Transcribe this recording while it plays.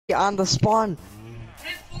on the spawn.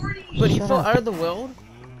 But he Shut fell up. out of the world?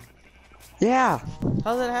 Yeah,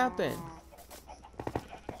 How did that happen?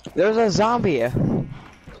 there's a zombie A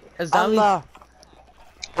on zombie?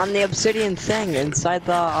 the obsidian thing inside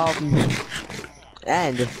the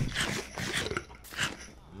end. Okay.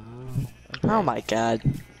 Oh my god.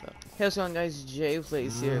 Hey, what's going on, guys? Jay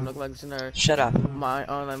Plays here, and welcome back to another Shut up. my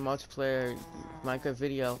online multiplayer Minecraft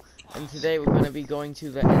video. And today we're gonna be going to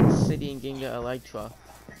the end city and getting the Elytra.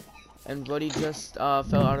 And Buddy just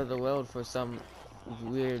fell out of the world for some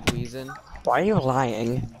weird reason. Why are you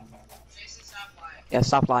lying? Yeah,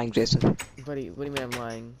 stop lying, Jason. Buddy, what do you mean I'm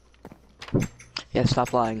lying? Yeah,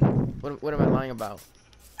 stop lying. What am I lying about?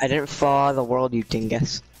 I didn't fall out of the world, you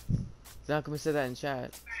dingus. So how come we said that in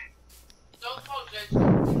chat?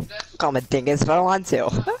 Call me a dingus if I want to.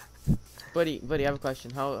 Buddy, I have a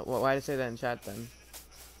question. Why did I say that in chat then?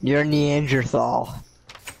 You're Neanderthal.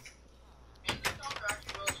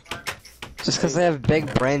 Just because they have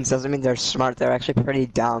big brains doesn't mean they're smart. They're actually pretty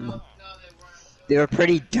dumb. They were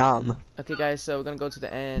pretty dumb. Okay, guys, so we're gonna go to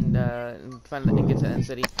the end and get to the end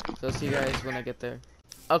city. So I'll see you guys when I get there.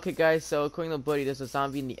 Okay, guys, so according to Buddy, there's a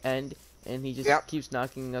zombie in the end, and he just keeps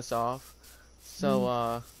knocking us off.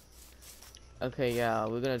 So, okay, yeah,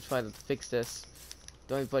 we're gonna try to fix this.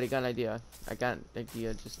 Don't worry, Buddy, got an idea. I got an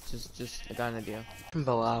idea. I got an idea. From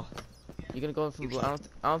below. You're gonna go in from below?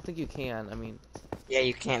 I don't think you can. I mean. Yeah,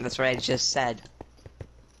 you can't. That's what I just said.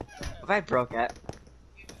 If I broke it.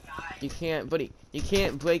 You can't, Buddy. You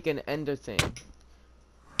can't break an ender thing.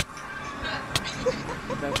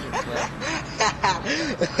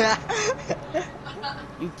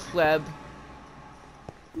 You pleb.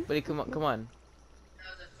 Buddy, come on.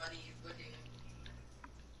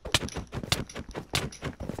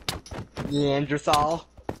 Neanderthal.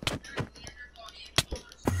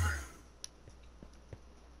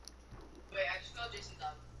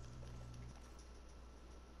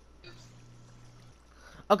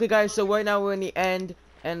 Okay, guys, so right now we're in the end,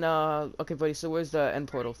 and okay, Buddy, so where's the end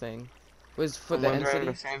portal thing? Where's for the end city?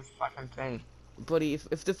 The same fucking thing. Buddy,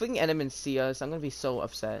 if the freaking enemies see us, I'm gonna be so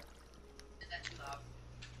upset.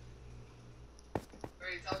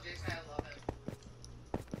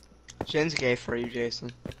 Jin's gay for you,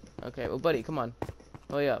 Jason. Okay, well, Buddy, come on.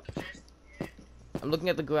 Hurry up. I'm looking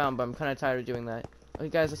at the ground, but I'm kind of tired of doing that. Okay,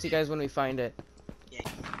 guys, I'll see you guys when we find it. Yeah.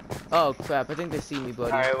 Oh, crap, I think they see me,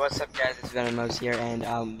 Buddy. Alright, what's up, guys? It's Venomos here,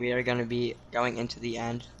 and we are gonna be going into the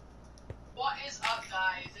end. What is up,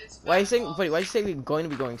 guys? It's Why are you saying, Buddy, why are you saying we're going to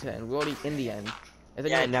be going to the end? We're already in the end. I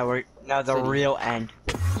think Yeah, no, the city. real end.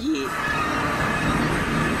 Yeah.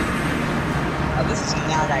 Oh, this is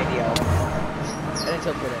not ideal. And it's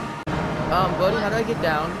up there. Buddy, how do I get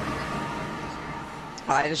down?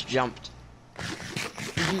 I just jumped.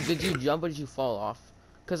 Did you jump or did you fall off?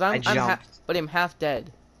 Cause I jumped. But I'm half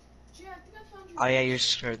dead. Oh yeah, you're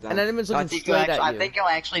screwed then. And enemy's No, looking straight at you. I think you'll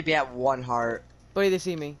actually be at 1 heart. Buddy, they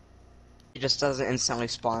see me. It just doesn't instantly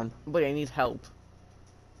spawn. Buddy, I need help.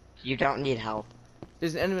 You don't need help.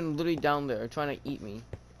 There's an enemy literally down there trying to eat me.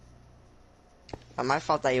 Not my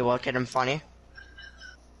fault that you look at him funny.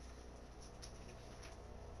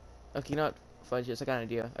 Okay, you know what? Fudge this, I got an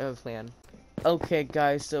idea. I have a plan. Okay,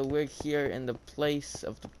 guys, so we're here in the place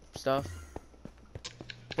of the stuff.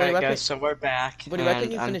 Buddy, Alright guys, so we're back. Buddy, why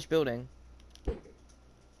couldn't you finish building?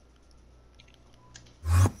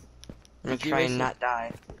 I'm gonna try and not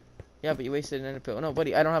die. Yeah, but you wasted an ender pill. No,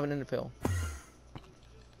 Buddy, I don't have an ender pill.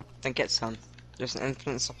 Then get some. There's an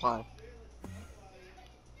infinite supply.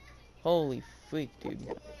 Holy freak, dude.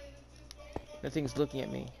 That thing's looking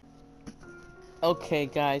at me. Okay,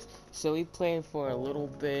 guys, so we played for a little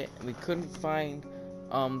bit, and we couldn't find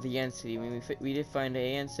the end city. We did find a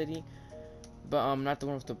end city, but not the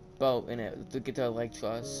one with the boat in it to get the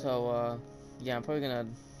Elytra. So yeah, I'm probably gonna,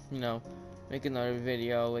 you know, make another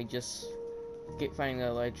video like just finding the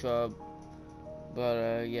Elytra.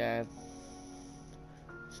 But yeah,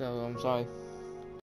 so I'm sorry.